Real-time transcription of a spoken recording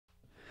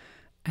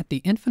At the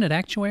Infinite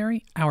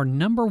Actuary, our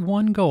number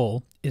one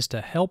goal is to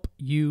help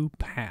you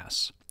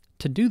pass.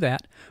 To do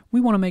that,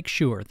 we want to make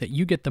sure that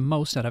you get the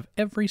most out of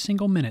every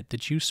single minute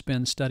that you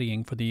spend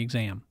studying for the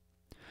exam.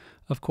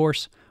 Of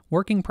course,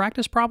 working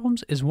practice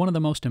problems is one of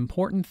the most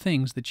important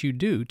things that you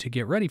do to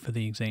get ready for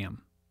the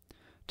exam.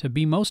 To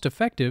be most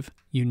effective,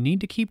 you need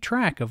to keep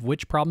track of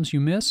which problems you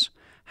miss,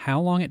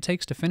 how long it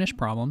takes to finish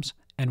problems,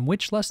 and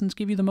which lessons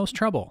give you the most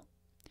trouble.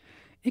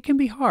 It can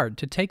be hard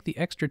to take the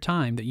extra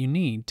time that you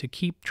need to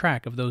keep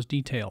track of those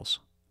details.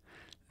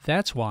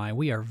 That's why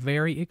we are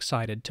very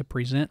excited to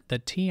present the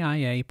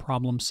TIA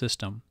Problem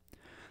System.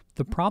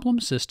 The problem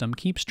system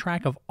keeps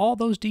track of all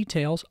those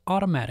details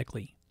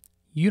automatically.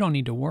 You don't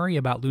need to worry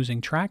about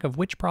losing track of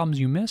which problems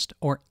you missed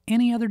or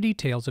any other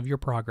details of your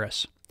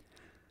progress.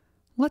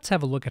 Let's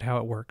have a look at how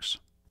it works.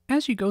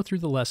 As you go through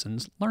the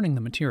lessons learning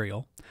the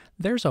material,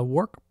 there's a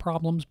Work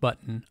Problems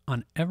button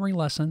on every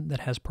lesson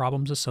that has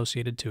problems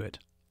associated to it.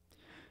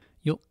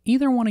 You'll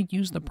either want to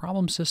use the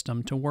problem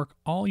system to work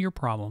all your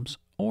problems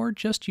or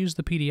just use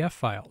the PDF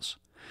files.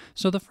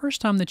 So the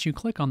first time that you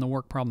click on the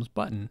Work Problems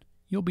button,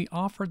 you'll be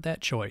offered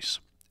that choice,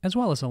 as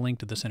well as a link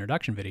to this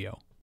introduction video.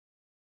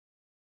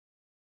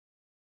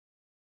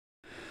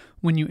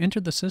 When you enter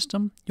the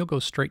system, you'll go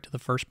straight to the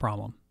first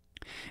problem.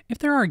 If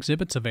there are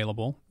exhibits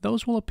available,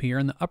 those will appear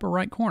in the upper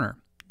right corner,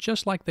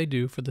 just like they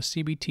do for the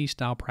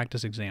CBT-style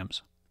practice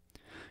exams.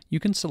 You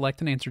can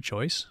select an answer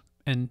choice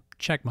and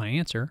check my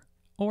answer,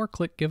 or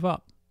click Give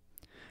Up.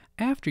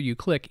 After you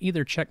click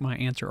either Check My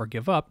Answer or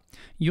Give Up,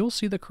 you'll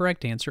see the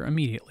correct answer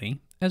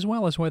immediately, as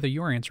well as whether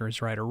your answer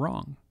is right or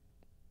wrong.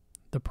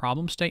 The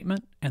problem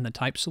statement and the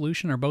type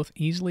solution are both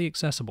easily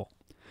accessible.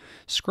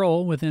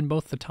 Scroll within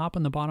both the top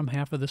and the bottom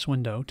half of this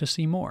window to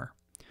see more.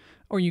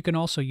 Or you can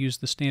also use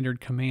the standard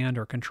Command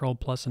or Control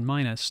plus and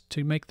minus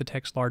to make the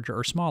text larger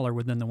or smaller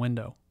within the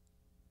window.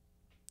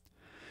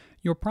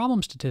 Your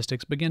problem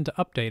statistics begin to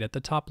update at the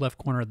top left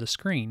corner of the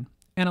screen,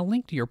 and a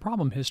link to your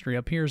problem history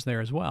appears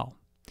there as well.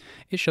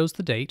 It shows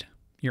the date,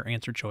 your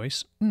answer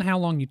choice, and how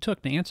long you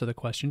took to answer the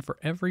question for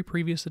every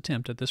previous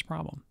attempt at this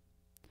problem.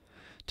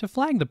 To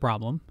flag the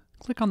problem,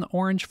 click on the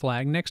orange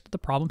flag next to the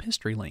problem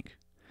history link.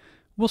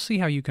 We'll see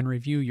how you can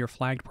review your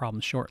flagged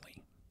problems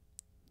shortly.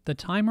 The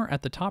timer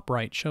at the top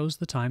right shows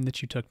the time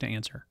that you took to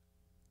answer.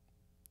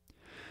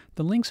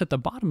 The links at the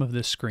bottom of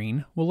this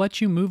screen will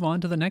let you move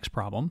on to the next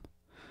problem,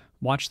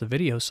 watch the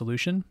video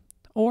solution,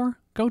 or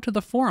go to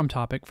the forum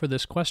topic for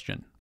this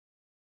question.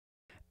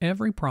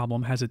 Every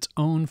problem has its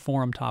own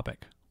forum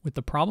topic, with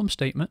the problem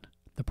statement,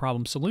 the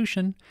problem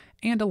solution,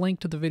 and a link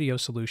to the video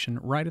solution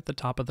right at the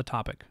top of the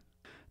topic.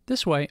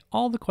 This way,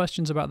 all the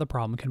questions about the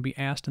problem can be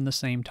asked in the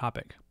same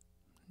topic.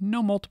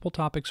 No multiple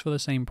topics for the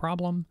same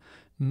problem,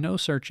 no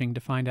searching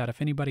to find out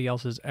if anybody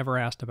else has ever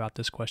asked about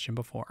this question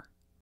before.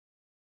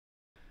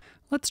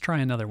 Let's try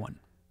another one.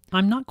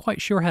 I'm not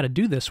quite sure how to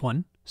do this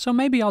one, so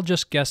maybe I'll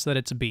just guess that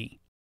it's B.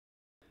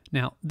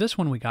 Now, this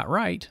one we got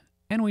right,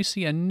 and we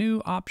see a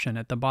new option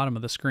at the bottom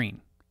of the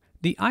screen.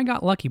 The I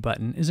Got Lucky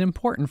button is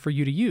important for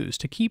you to use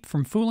to keep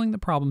from fooling the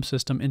problem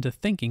system into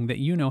thinking that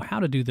you know how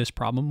to do this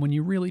problem when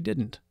you really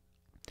didn't.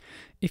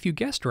 If you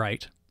guessed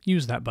right,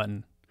 use that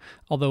button,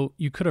 although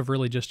you could have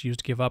really just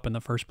used Give Up in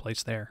the first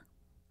place there.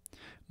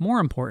 More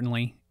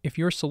importantly, if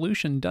your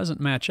solution doesn't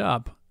match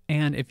up,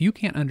 and if you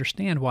can't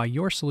understand why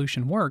your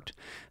solution worked,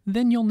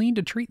 then you'll need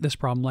to treat this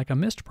problem like a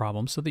missed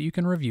problem so that you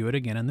can review it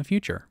again in the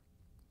future.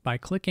 By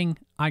clicking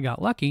I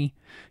Got Lucky,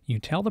 you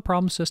tell the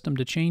problem system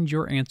to change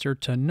your answer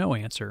to no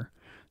answer,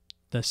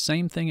 the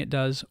same thing it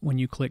does when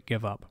you click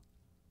Give Up.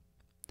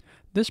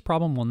 This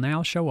problem will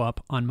now show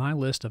up on my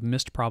list of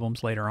missed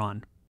problems later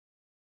on.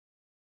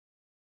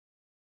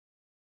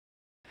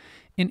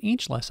 In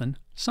each lesson,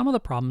 some of the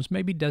problems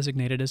may be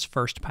designated as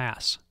first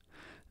pass.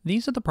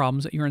 These are the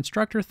problems that your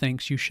instructor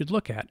thinks you should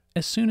look at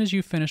as soon as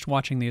you've finished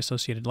watching the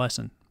associated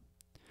lesson.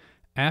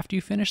 After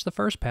you finish the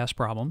first pass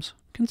problems,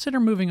 consider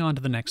moving on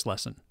to the next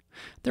lesson.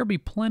 There'll be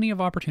plenty of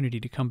opportunity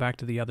to come back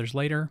to the others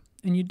later,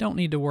 and you don't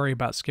need to worry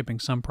about skipping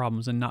some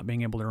problems and not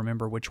being able to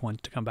remember which ones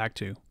to come back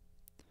to.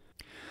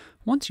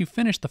 Once you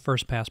finish the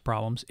first pass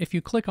problems, if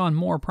you click on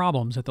More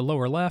Problems at the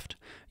lower left,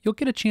 you'll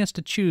get a chance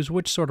to choose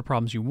which sort of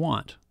problems you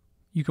want.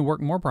 You can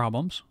work more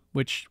problems,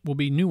 which will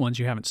be new ones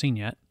you haven't seen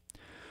yet,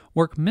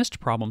 work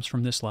missed problems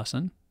from this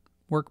lesson,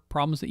 work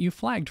problems that you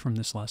flagged from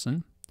this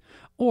lesson,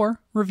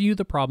 or review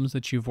the problems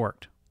that you've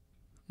worked.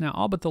 Now,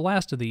 all but the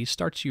last of these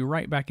starts you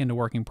right back into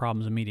working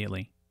problems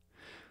immediately.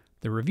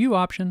 The review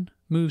option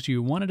moves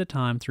you one at a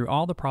time through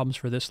all the problems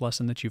for this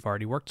lesson that you've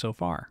already worked so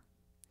far.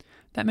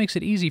 That makes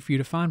it easy for you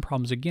to find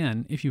problems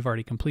again if you've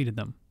already completed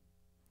them.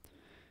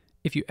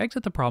 If you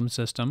exit the problem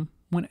system,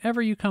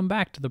 whenever you come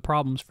back to the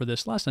problems for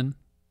this lesson,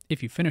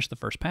 if you finish the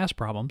first pass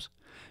problems,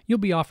 you'll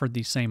be offered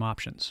these same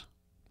options.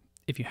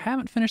 If you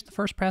haven't finished the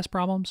first pass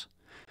problems,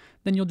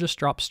 then you'll just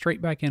drop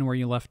straight back in where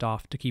you left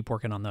off to keep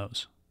working on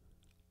those.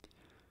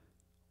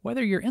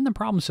 Whether you're in the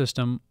problem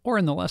system or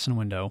in the lesson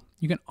window,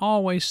 you can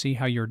always see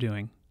how you're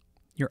doing.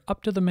 Your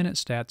up-to-the-minute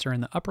stats are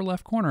in the upper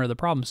left corner of the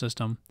problem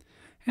system,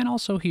 and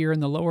also here in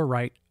the lower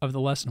right of the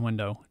lesson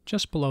window,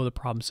 just below the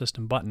Problem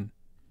System button.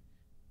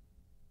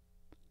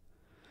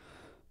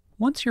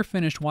 Once you're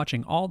finished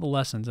watching all the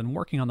lessons and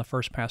working on the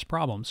first pass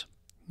problems,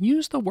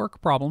 use the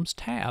Work Problems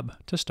tab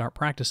to start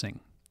practicing.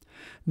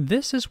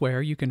 This is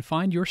where you can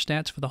find your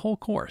stats for the whole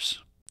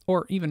course,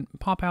 or even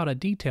pop out a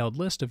detailed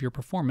list of your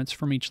performance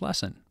from each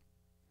lesson.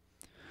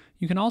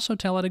 You can also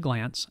tell at a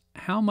glance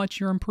how much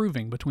you're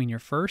improving between your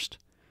first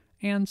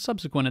and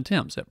subsequent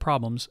attempts at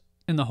problems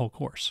in the whole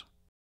course.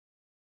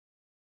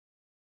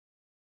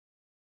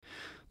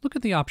 Look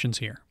at the options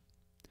here.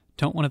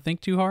 Don't want to think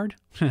too hard?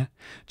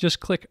 Just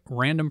click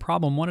Random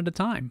Problem one at a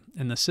time,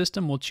 and the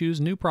system will choose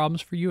new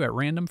problems for you at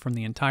random from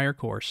the entire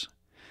course.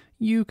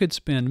 You could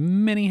spend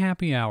many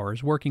happy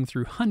hours working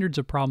through hundreds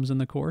of problems in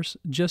the course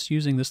just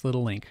using this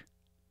little link.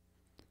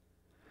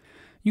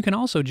 You can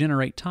also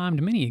generate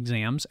timed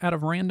mini-exams out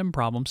of random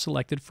problems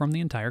selected from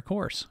the entire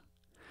course.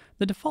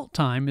 The default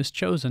time is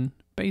chosen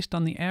based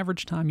on the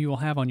average time you will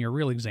have on your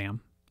real exam,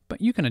 but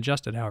you can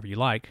adjust it however you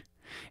like.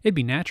 It'd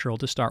be natural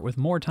to start with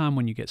more time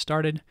when you get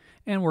started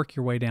and work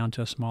your way down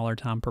to a smaller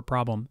time per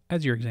problem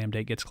as your exam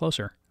date gets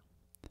closer.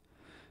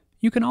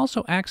 You can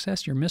also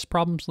access your missed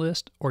problems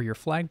list or your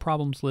flagged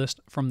problems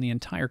list from the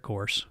entire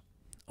course,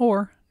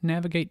 or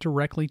navigate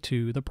directly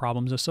to the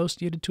problems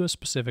associated to a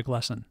specific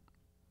lesson.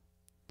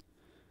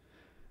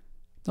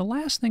 The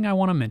last thing I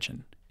want to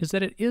mention is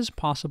that it is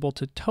possible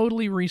to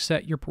totally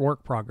reset your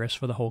work progress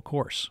for the whole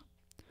course.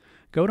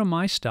 Go to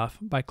My Stuff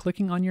by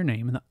clicking on your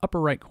name in the upper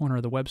right corner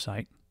of the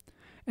website,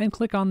 and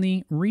click on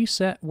the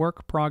Reset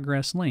Work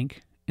Progress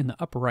link in the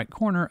upper right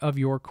corner of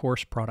your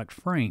course product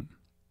frame.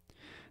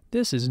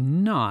 This is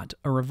not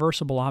a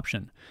reversible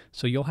option,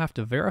 so you'll have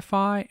to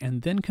verify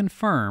and then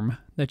confirm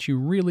that you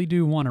really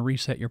do want to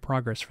reset your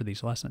progress for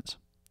these lessons.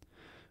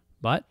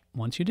 But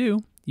once you do,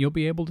 you'll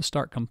be able to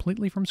start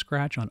completely from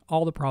scratch on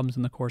all the problems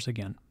in the course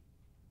again.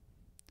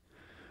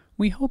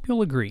 We hope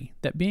you'll agree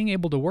that being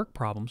able to work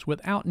problems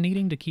without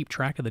needing to keep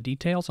track of the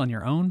details on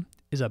your own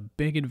is a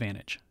big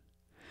advantage.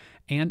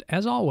 And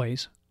as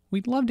always,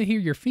 we'd love to hear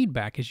your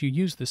feedback as you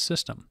use this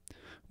system.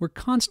 We're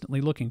constantly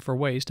looking for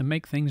ways to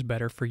make things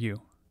better for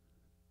you.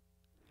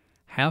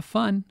 Have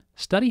fun,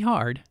 study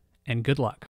hard, and good luck.